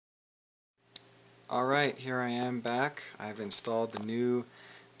Alright, here I am back. I've installed the new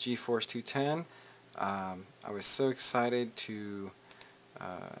GeForce 210. I was so excited to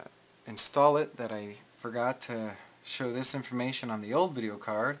install it that I forgot to show this information on the old video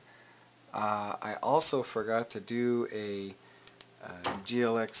card. I also forgot to do a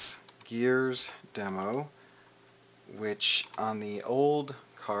GLX Gears demo, which on the old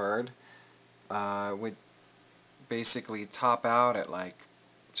card would basically top out at like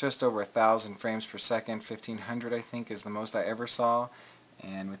just over 1,000 frames per second. 1,500 I think is the most I ever saw,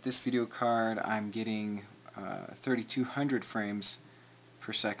 and with this video card I'm getting 3,200 frames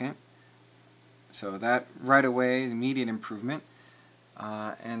per second, so that right away, immediate improvement.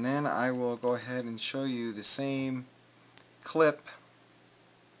 And then I will go ahead and show you the same clip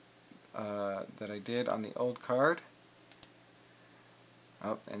that I did on the old card.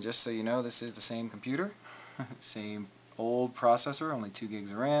 Oh, and just so you know, this is the same computer, same old processor, only 2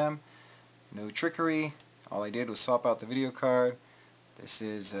 gigs of RAM, no trickery. All I did was swap out the video card. This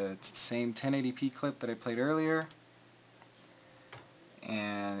is the same 1080p clip that I played earlier,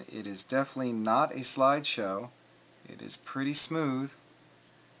 and it is definitely not a slideshow. It is pretty smooth,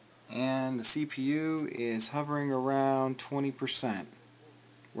 and the CPU is hovering around 20%,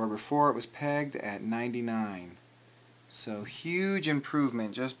 where before it was pegged at 99. So huge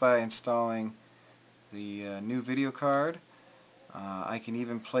improvement just by installing the new video card. I can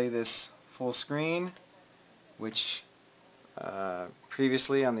even play this full screen, which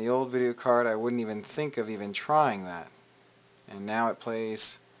previously on the old video card I wouldn't even think of even trying that. And now it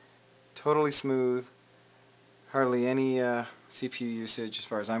plays totally smooth, hardly any CPU usage as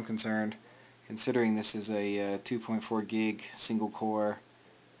far as I'm concerned. Considering this is a 2.4 gig single core,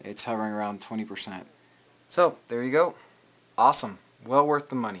 it's hovering around 20%. So there you go. Awesome. Well worth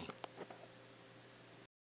the money.